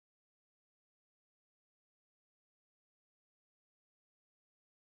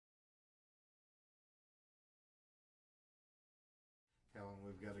song.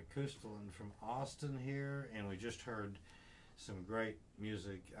 We've got Acoustalyn from Austin here, and we just heard some great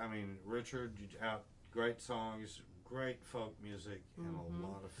music. I mean, Richard, out great songs, great folk music, and a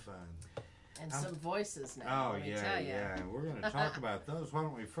lot of fun. And some voices now. Oh, let me yeah, tell you. yeah. And we're going to talk about those. Why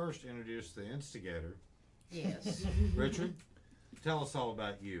don't we first introduce the instigator? Yes. Richard, tell us all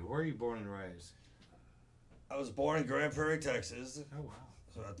about you. Where are you born and raised? I was born in Grand Prairie, Texas. Oh, wow.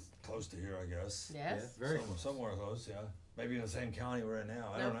 So that's close to here, I guess. Yes. Yeah, very close. Somewhere close, yeah. Maybe in the same county we're in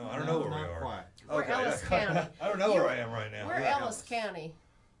now. I don't know. I don't No, know where we not are. quite. We're Ellis County. I don't know where I am right now. We're Ellis County.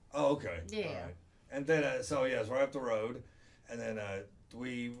 Oh, okay. Yeah. All right. And then, so yeah, it's right up the road. And then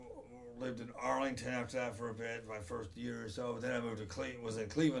we lived in Arlington after that for a bit, my first year or so. Then I moved to was in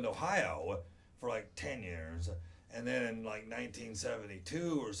Cleveland, Ohio for like 10 years. And then in like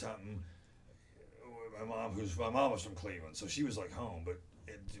 1972 or something, my mom was from Cleveland, so she was like home, but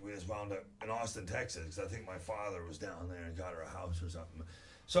we just wound up in Austin, Texas, because I think my father was down there and got her a house or something.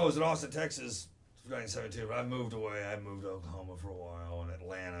 So I was in Austin, Texas, 1972. But I moved away. I moved to Oklahoma for a while, and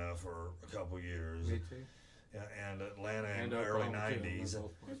Atlanta for a couple years. Me too. Yeah, and Atlanta in And the early Oklahoma, too, 90s.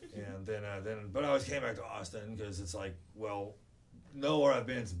 both And then, but I always came back to Austin because it's like, well, nowhere I've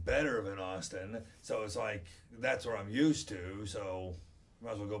been is better than Austin. So it's like, that's where I'm used to. So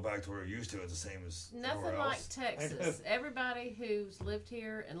might as well go back to where you're used to. It's the same as Nothing else. like Texas. Everybody who's lived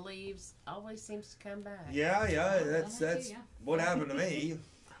here and leaves always seems to come back. Yeah, that's what happened to me.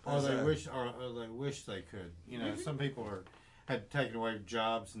 Or they wish they could. You know, some people had taken away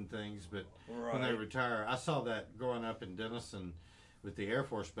jobs and things, but when they retire, I saw that growing up in Denison with the Air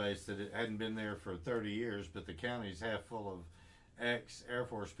Force Base, that it hadn't been there for 30 years, but the county's half full of ex-Air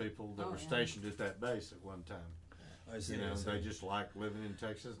Force people that were stationed at that base at one time. I see. You know, they just like living in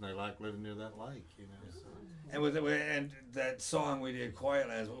Texas, and they like living near that lake. You know, so. And that song we did, Quiet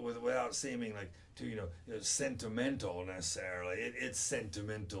Lands, without seeming like too sentimental necessarily. It's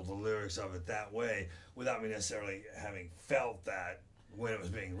sentimental, the lyrics of it that way, without me necessarily having felt that when it was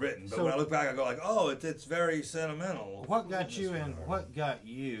being written. But when I look back, I go like, oh, it's very sentimental. What got you in? What got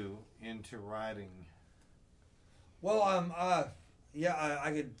you into writing? Well, I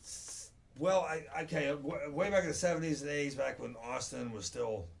could. Well, way back in the 70s and 80s, back when Austin was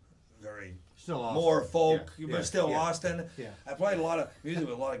still more folk, but still Austin. Yeah. I played a lot of music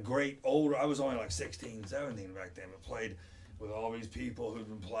with a lot of great older. I was only like 16, 17 back then, but played with all these people who'd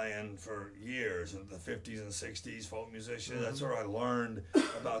been playing for years, in the 50s and 60s, folk musicians. That's where I learned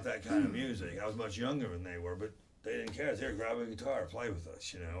about that kind of music. I was much younger than they were, but they didn't care. Here, grab a guitar, play with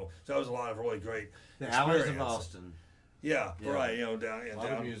us, you know. So that was a lot of really great The Alleys of Austin. Yeah, right. You know, down a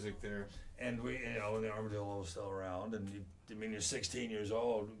lot of music there. And we, and the Armadillo was still around, and you're 16 years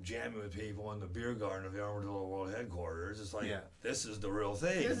old, jamming with people in the beer garden of the Armadillo World Headquarters. It's like, this is the real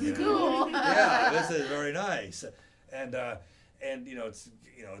thing. This is cool. Yeah, this is very nice, and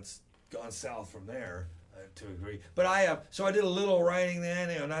it's gone south from there to a degree. But so I did a little writing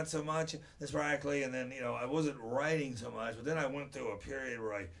then, not so much sporadically, and then I wasn't writing so much. But then I went through a period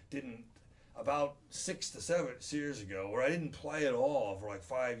where I didn't. About 6 to 7 years ago, where I didn't play at all for like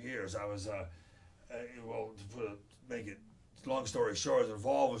 5 years. I was, make it long story short, I was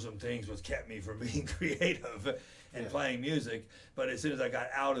involved with some things which kept me from being creative and playing music. But as soon as I got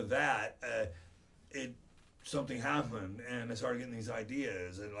out of that, something happened, and I started getting these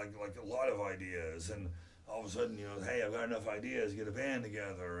ideas, and like a lot of ideas, and all of a sudden, hey, I've got enough ideas to get a band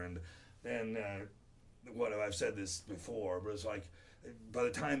together, and then I've said this before, but it's like, by the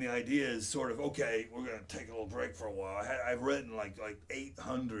time the idea is sort of, okay, we're going to take a little break for a while, I've written like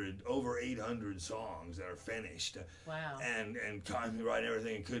over 800 songs that are finished. Wow. And constantly writing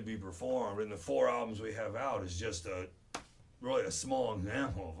everything that could be performed. And the 4 albums we have out is just really a small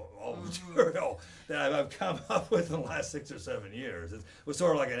example of all the material that I've come up with in the last 6 or 7 years. It was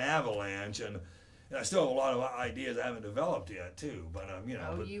sort of like an avalanche, and I still have a lot of ideas I haven't developed yet too, but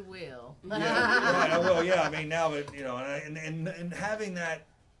Oh, you will. Yeah, right. I will. Yeah, I mean now, but and having that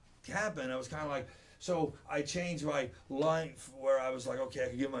happen, I was kind of like, so I changed my life where I was like, okay, I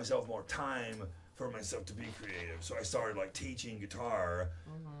could give myself more time for myself to be creative. So I started like teaching guitar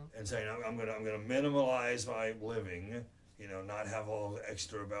and saying I'm gonna minimalize my living, not have all the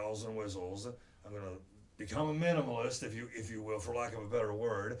extra bells and whistles. I'm gonna become a minimalist, if you will, for lack of a better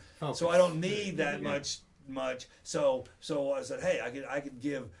word. Focus. So I don't need that much. So I said, hey, I could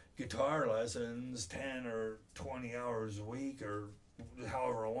give guitar lessons 10 or 20 hours a week, or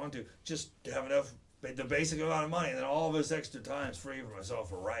however I want to, just to have enough, the basic amount of money, and then all this extra time is free for myself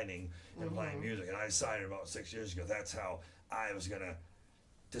for writing and playing music. And I decided about 6 years ago that's how I was gonna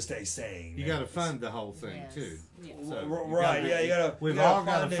to stay sane. You got to fund the whole thing too. Yes. So right? You gotta. We've all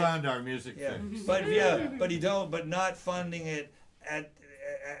got to fund our music things. But but you don't. But not funding it at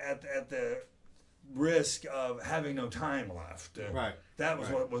at the risk of having no time left. Right. That was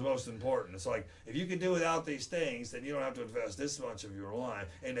what was most important. It's like, if you can do without these things, then you don't have to invest this much of your life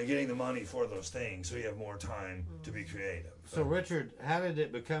into getting the money for those things, so you have more time to be creative. So, Richard, how did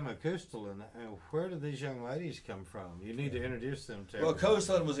it become Acoustalyn? Where did these young ladies come from? You need to introduce them to Well, everybody.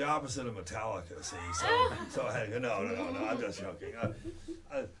 Acoustalyn was the opposite of Metallica, see? So I had to go, no, I'm just joking.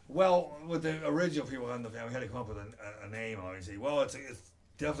 Well, with the original people in the family, we had to come up with a name, obviously. Well, it's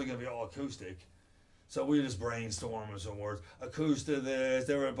definitely going to be all acoustic. So we just brainstormed some words. Acoustic this.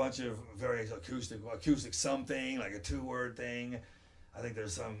 There were a bunch of various acoustic something, like a 2-word thing. I think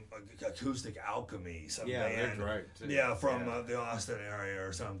there's some acoustic alchemy, some band. They're great. Yeah, from the Austin area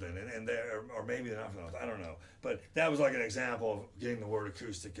or something, and there, or maybe they're not from Austin. I don't know. But that was like an example of getting the word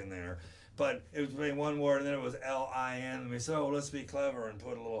acoustic in there. But it was between one word, and then it was L-I-N. And we said, oh, let's be clever and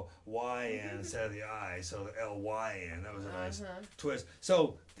put a little Y in instead of the I. So the L-Y-N. That was a nice twist.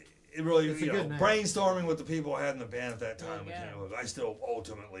 So it really, brainstorming with the people I had in the band at that time. I still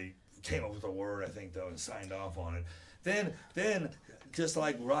ultimately came up with a word, I think, though, and signed off on it. Then just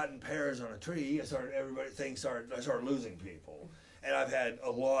like rotten pears on a tree, I started losing people. And I've had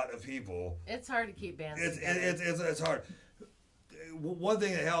a lot of people. It's hard to keep bands It's hard. One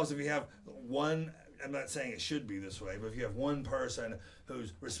thing that helps if you have one, I'm not saying it should be this way, but if you have one person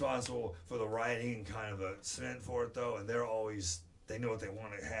who's responsible for the writing and kind of the cement for it, though, and they know what they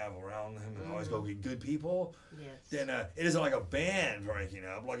want to have around them and always go get good people, then it isn't like a band breaking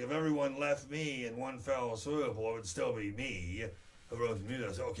up. Like if everyone left me and one fell swoop, well, it would still be me who wrote the music.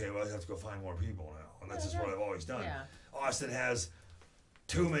 I said, okay, well, I have to go find more people now. And that's just what I've always done. Yeah. Austin has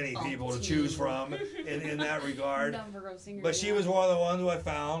too many people to choose from in that regard. But she was one of the ones who I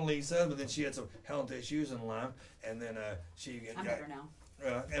found, Lisa, but then she had some health issues and left. And then I'm better now.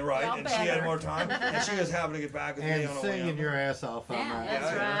 And she had more time, and she was happy to get back with me on a singing whim. your ass off on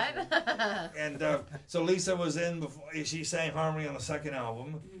that. That's right. And so Lisa was in before. She sang harmony on the second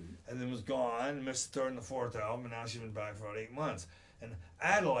album, and then was gone. Missed the third and the fourth album, and now she's been back for about 8 months. And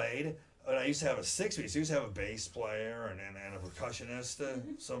Adelaide, I used to have a 6-piece. I used to have a bass player and a percussionist,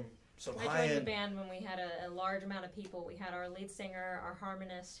 some I high joined the end. band when we had a large amount of people. We had our lead singer, our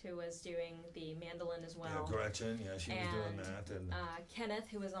harmonist, who was doing the mandolin as well. Yeah, Gretchen, she was doing that, and Kenneth,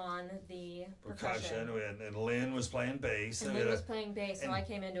 who was on the percussion, and Lynn was playing bass. And Lynn was playing bass, so I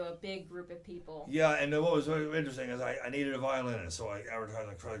came into a big group of people. Yeah, and what was very interesting is I needed a violinist, so I advertised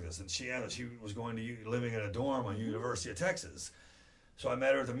on Craigslist, and she was going to living in a dorm on University of Texas. So I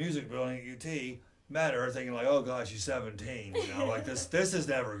met her at the music building at UT. Met her thinking like, oh God, she's 17. Like this is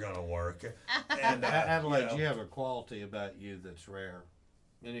never gonna work. And Adelaide, you have a quality about you that's rare,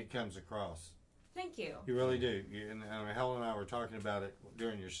 and it comes across. Thank you. You really do. And Helen and I were talking about it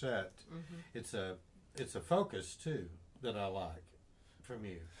during your set. It's a focus too that I like from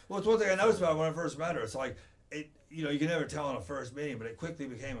you. Well, it's one thing I noticed about when I first met her. It's like you can never tell in a first meeting, but it quickly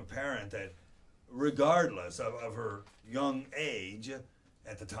became apparent that regardless of her young age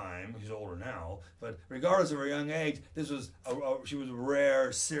at the time, she's older now, but regardless of her young age, she was a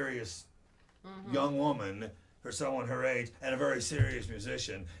rare, serious young woman for someone her age, and a very serious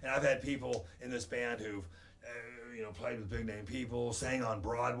musician. And I've had people in this band who've played with big name people, sang on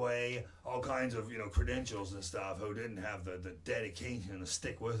Broadway, all kinds of credentials and stuff, who didn't have the dedication and the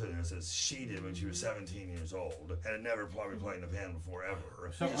stick with it as she did when she was 17 years old, and had never probably played in a band before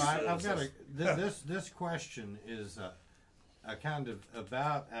ever. So I've got this question is a kind of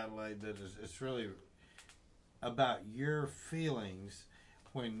about Adelaide that it's really about your feelings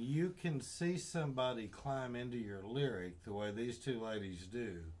when you can see somebody climb into your lyric the way these two ladies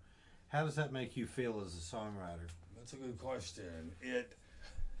do. How does that make you feel as a songwriter? That's a good question. It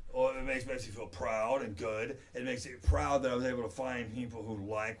makes me feel proud and good. It makes me proud that I was able to find people who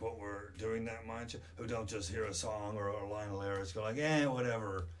like what we're doing that much, who don't just hear a song or a line of lyrics, go like,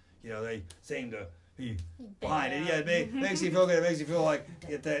 whatever. They seem to be behind it. Yeah, it makes you feel good. It makes you feel like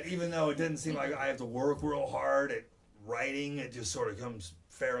that even though it didn't seem like I have to work real hard at writing, it just sort of comes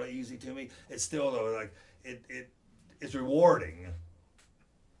fairly easy to me. It's still, though, like, it's rewarding.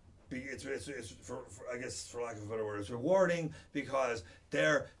 It's for I guess, for lack of a better word, it's rewarding because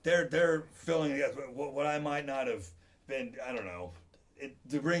they're filling what I might not have been. I don't know.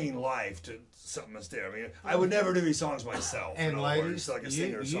 They're bringing life to something that's there. I mean, I would never do these songs myself. And ladies, like a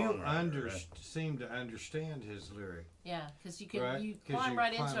you seem to understand his lyric. Yeah, because you climb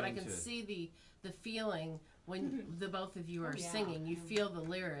right into it. I can see the feeling when the both of you are singing. You feel the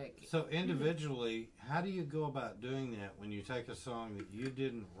lyric. So individually, how do you go about doing that when you take a song that you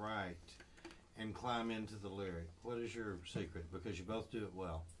didn't write and climb into the lyric? What is your secret? Because you both do it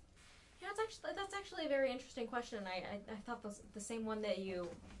well. Yeah, that's actually a very interesting question. I thought the same one that you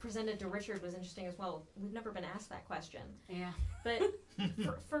presented to Richard was interesting as well. We've never been asked that question. Yeah. But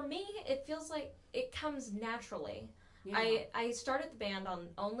for me, it feels like it comes naturally. Yeah. I started the band on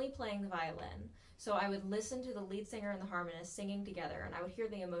only playing the violin. So I would listen to the lead singer and the harmonist singing together, and I would hear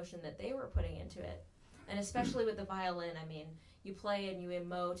the emotion that they were putting into it. And especially with the violin, I mean, you play and you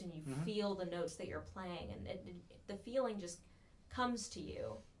emote and you feel the notes that you're playing, and the feeling just comes to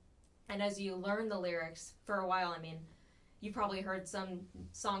you. And as you learn the lyrics for a while, I mean, you probably heard some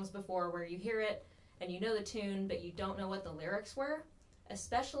songs before where you hear it and you know the tune, but you don't know what the lyrics were.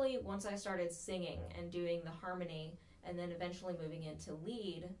 Especially once I started singing and doing the harmony, and then eventually moving into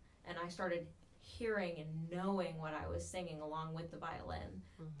lead, and I started hearing and knowing what I was singing along with the violin.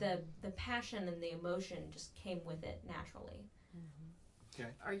 The passion and the emotion just came with it naturally. Okay.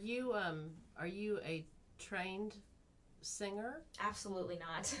 Are you a trained singer? Absolutely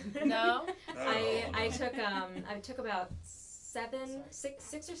not. No. I took about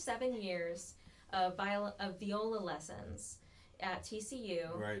 6 or 7 years of viola lessons at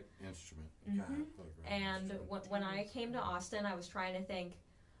TCU. Great instrument. God, and when I came to Austin, I was trying to think,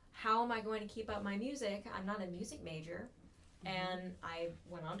 how am I going to keep up my music? I'm not a music major. And I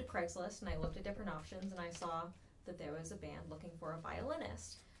went on to Craigslist and I looked at different options, and I saw that there was a band looking for a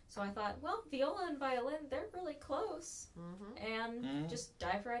violinist. So I thought, well, viola and violin, they're really close. And just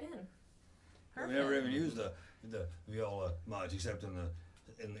dived right in. We never even used the viola much, except in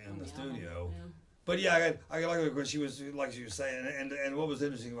the studio. Yeah. But yeah, I like it when she was saying, and what was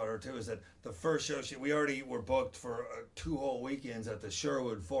interesting about her too is that the first show we already were booked for 2 whole weekends at the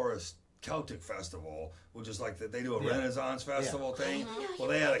Sherwood Forest Celtic Festival, which is like they do a Renaissance Festival thing. Well,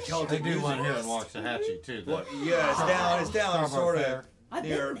 they had a Celtic They do music. one here in Waxahachie too. Well, yeah, it's down sort of Fair.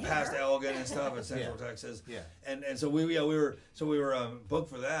 near past Elgin and stuff in Central Texas. Yeah. And so we were booked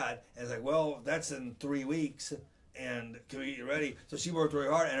for that, and it's like, well, that's in 3 weeks. And can we get ready? So she worked really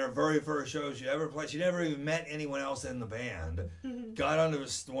hard, and her very first show she ever played, she never even met anyone else in the band. Got onto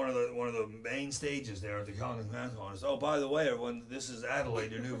one of the main stages there at the Celtic Festival. And said, oh, by the way, everyone, this is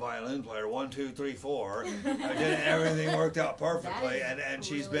Adelaide, your new violin player. 1, 2, 3, 4. Everything worked out perfectly, and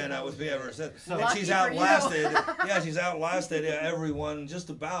she's been with me ever since. And she's outlasted. She's outlasted everyone just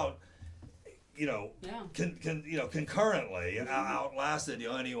about. Concurrently outlasted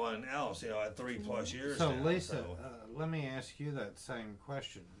anyone else at 3+ years. So now, Lisa, let me ask you that same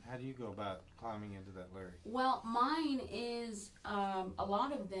question. How do you go about climbing into that lyric? Well, mine is a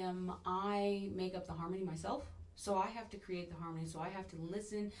lot of them I make up the harmony myself, so I have to create the harmony. So I have to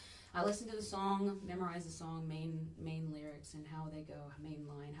listen. I listen to the song, memorize the song, main lyrics and how they go, main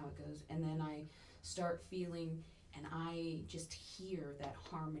line, how it goes, and then I start feeling. And I just hear that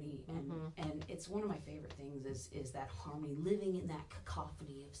harmony, and it's one of my favorite things is that harmony, living in that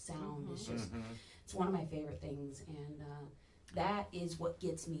cacophony of sound. Is just it's one of my favorite things, and that is what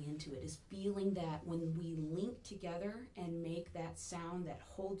gets me into it. Is feeling that when we link together and make that sound that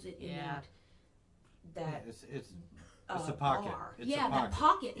holds it in that it's a pocket. bar. It's a pocket. That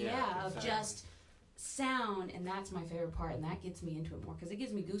pocket. Exactly. Of just sound, and that's my favorite part, and that gets me into it more because it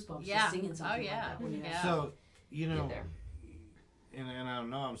gives me goosebumps Yeah. just singing something Oh, yeah. like that. When you Yeah. So, get there. and I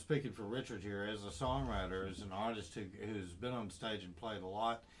know I'm speaking for Richard here, as a songwriter, as an artist who's been on stage and played a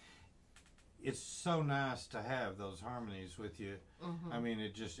lot, it's so nice to have those harmonies with you. I mean,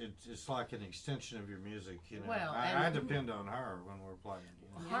 it's like an extension of your music. Well, I depend on her when we're playing.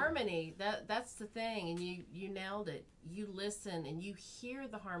 Harmony, that's the thing, and you nailed it. You listen and you hear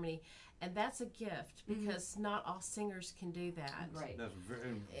the harmony, and that's a gift because not all singers can do that. Right.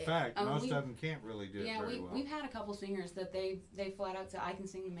 In fact, most of them can't really do it very well. We've had a couple singers that they flat out say, I can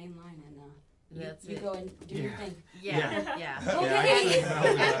sing the main line, and you it. go and do your thing. Yeah. Okay.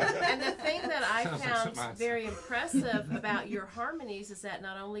 And the thing that I Sounds like found something I'd very impressive about your harmonies is that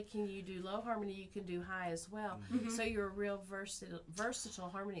not only can you do low harmony, you can do high as well. So you're a real versatile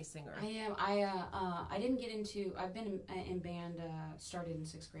harmony singer. I am. I didn't get into. I've been in band. Started in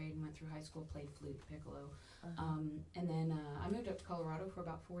 6th grade and went through high school. Played flute, piccolo, and then I moved up to Colorado for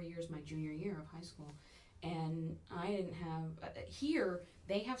about 4 years, my junior year of high school. And I didn't have here.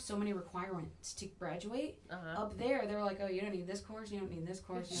 They have so many requirements to graduate. Up there, they're like, oh, you don't need this course. You don't need this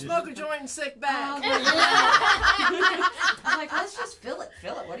course. Smoke a joint and sit back. I was like, let's just fill it.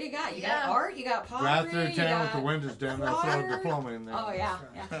 What do you got? You got art. You got pottery. Drive through town with the windows down there, throw a diploma in there. Oh yeah.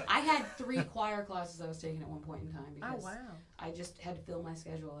 I had 3 choir classes I was taking at one point in time because wow. I just had to fill my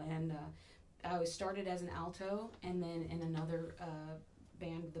schedule. And I was started as an alto, and then in another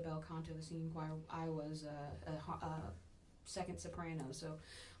band, the Bel Canto, the singing choir, I was a second soprano. So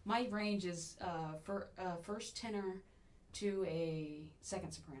my range is first tenor, to a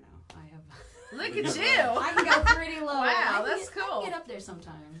second soprano. I have. Look at you. I can go pretty low. Wow, I that's can cool. get up there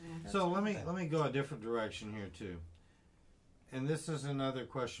sometimes. Yeah. So let me go a different direction here too. And this is another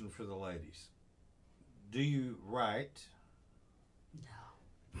question for the ladies. Do you write?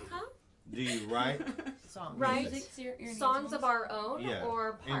 No. Huh? Do you write Songs. Right. Your Songs of our own Yeah,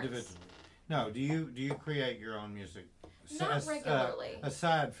 or parts? individually? No. Do you create your own music? Not regularly.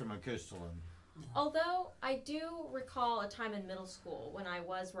 Aside from Acoustalyn. Although I do recall a time in middle school when I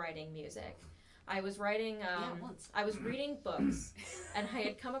was writing music. I was writing, once. I was reading books, and I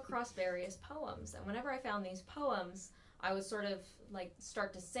had come across various poems. And whenever I found these poems, I would sort of like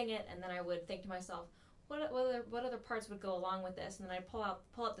start to sing it, and then I would think to myself, what other parts would go along with this? And then I'd pull up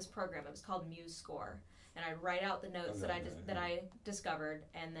this program. It was called Muse Score, and I'd write out the notes that I discovered,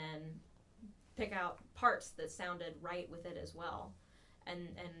 and then pick out parts that sounded right with it as well. And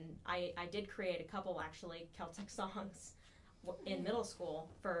I did create a couple actually Celtic songs in middle school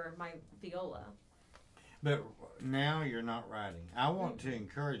for my viola. But now you're not writing. I want to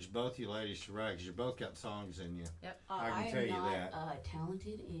encourage both you ladies to write because you both got songs in you. Yep. I can tell you that. I'm not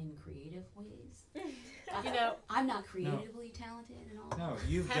talented in creative ways. You know, I'm not creatively talented and all. No,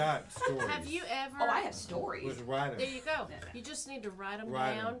 you've got stories. have you ever? Oh, I have stories. With writing. There you go. You just need to write them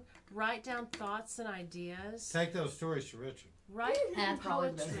Write 'em. down. Write down thoughts and ideas. Take those stories to Richard. Write That's probably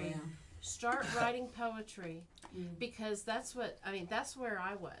the best poetry. way. Start writing poetry Mm. because that's where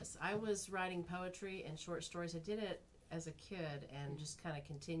I was. I was writing poetry and short stories. I did it as a kid and just kind of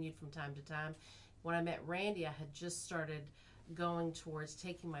continued from time to time. When I met Randy, I had just started going towards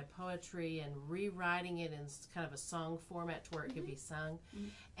taking my poetry and rewriting it in kind of a song format to where it could be sung. Mhm.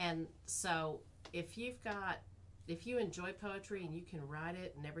 And so if you enjoy poetry and you can write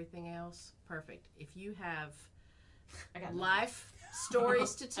it and everything else, perfect. If you have I got life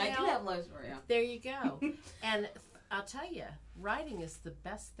stories to tell, I do have life story. Yeah. there you go. And I'll tell you, writing is the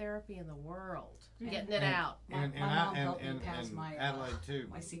best therapy in the world. Getting it out. My mom helped me pass my Adelaide too.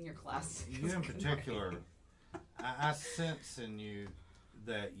 my senior class. You in particular, I sense in you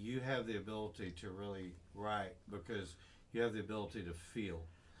that you have the ability to really write because you have the ability to feel.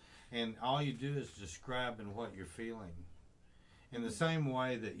 And all you do is describe in what you're feeling. In the same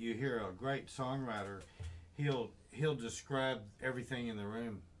way that you hear a great songwriter, he'll describe everything in the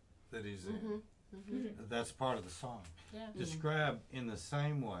room that he's in. Mm-hmm. That's part of the song. Yeah. Describe in the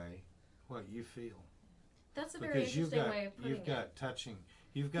same way what you feel. That's a very Because you've interesting way of got putting you've it. got touching.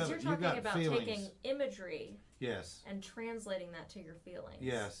 You've Because got you're talking about feelings. taking imagery Yes. and translating that to your feelings.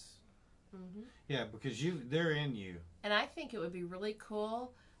 Yes. Mm-hmm. Yeah, because they're in you. And I think it would be really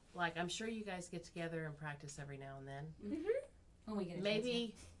cool. Like, I'm sure you guys get together and practice every now and then. Mm-hmm. When we get a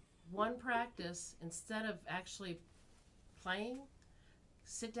Maybe one practice, instead of actually playing,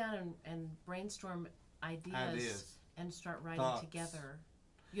 sit down and brainstorm ideas and start writing Thoughts. together.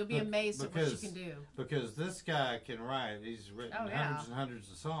 You'll be amazed at what you can do. Because this guy can write. He's written Oh, yeah. hundreds and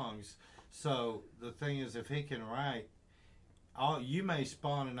hundreds of songs. So the thing is, if he can write, you may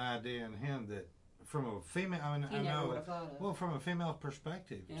spawn an idea in him that, from a female, I mean, He I never know, would have thought of. well, from a female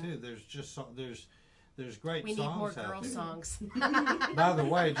perspective Yeah. too. There's just there's great We need songs more out girl there. songs. By the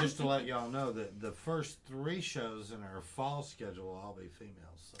way, just to let y'all know that the first 3 shows in our fall schedule will all be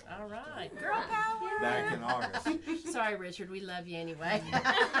females. So All right. Girl power. back in August. Sorry, Richard. We love you anyway.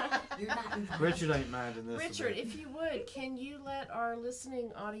 You're not involved. Richard ain't minding this. a Richard, bit. if you would, can you let our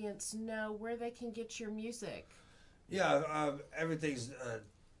listening audience know where they can get your music? Yeah, everything's,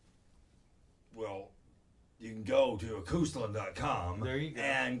 you can go to Acoustalyn.com. There you go.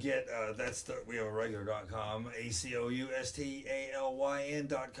 And get, we have a regular.com,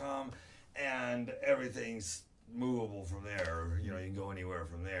 ACOUSTALYN.com, and everything's movable from there. You know, you can go anywhere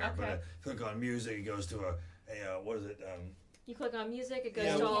from there. Okay. But click on music, it goes to what is it? You click on music, it goes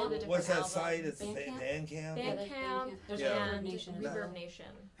Yeah, to all the different what's that albums. site? It's Bandcamp? Bandcamp. Bandcamp There's Yeah. and Reverb Nation. Reverb Nation.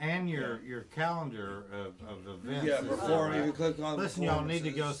 And your calendar of events. Yeah, is before there, you right? click on Listen, y'all need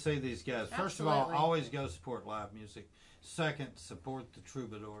to go performances. see these guys. First of all, Absolutely. always go support live music. Second, support the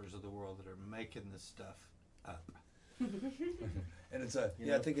Troubadours of the world that are making this stuff up. And it's You I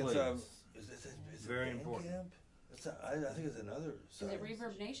know, think please. is it Very Bandcamp? important. I think it's another Is site. it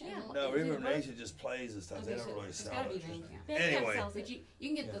Reverb Nation? Yeah. No, Is it Reverb both? Nation just plays and stuff. Okay, They don't so really it's sell gotta it. be Bandcamp. Bandcamp Anyway. sells But it. you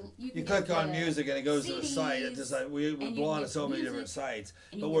can get Yeah. the You can click get on the music and it goes to the CDs, site. It's just like we're and you belong to get so many music, different sites,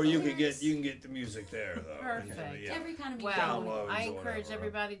 and but you where get you the can get lyrics. the music there though. Perfect. Yeah. Every kind of music. Well, Downloads I or encourage whatever.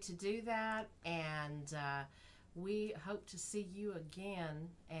 everybody to do that, and we hope to see you again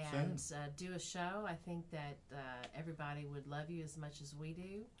and do a show. I think that everybody would love you as much as we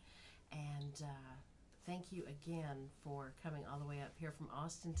do, and thank you again for coming all the way up here from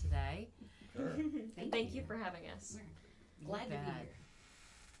Austin today. Sure. Thank you for having us. Glad to be bet. here.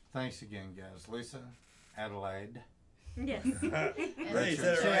 Thanks again, guys. Lisa, Adelaide. Yes. Ray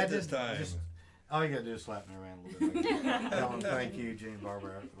said it See, I right this did time. just- all you gotta do is slap me around a little bit. Ellen, thank you, Gene,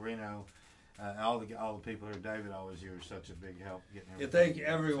 Barbara, Reno, all the people here. David, always, you were such a big help getting Yeah, everything. thank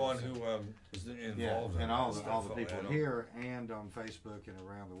everyone who was involved. Yeah, in and that all stuff. the people I know. here and on Facebook and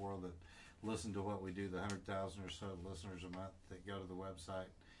around the world that listen to what we do. The 100,000 or so listeners a month that go to the website.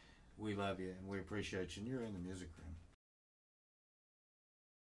 We love you and we appreciate you. And you're in the music room.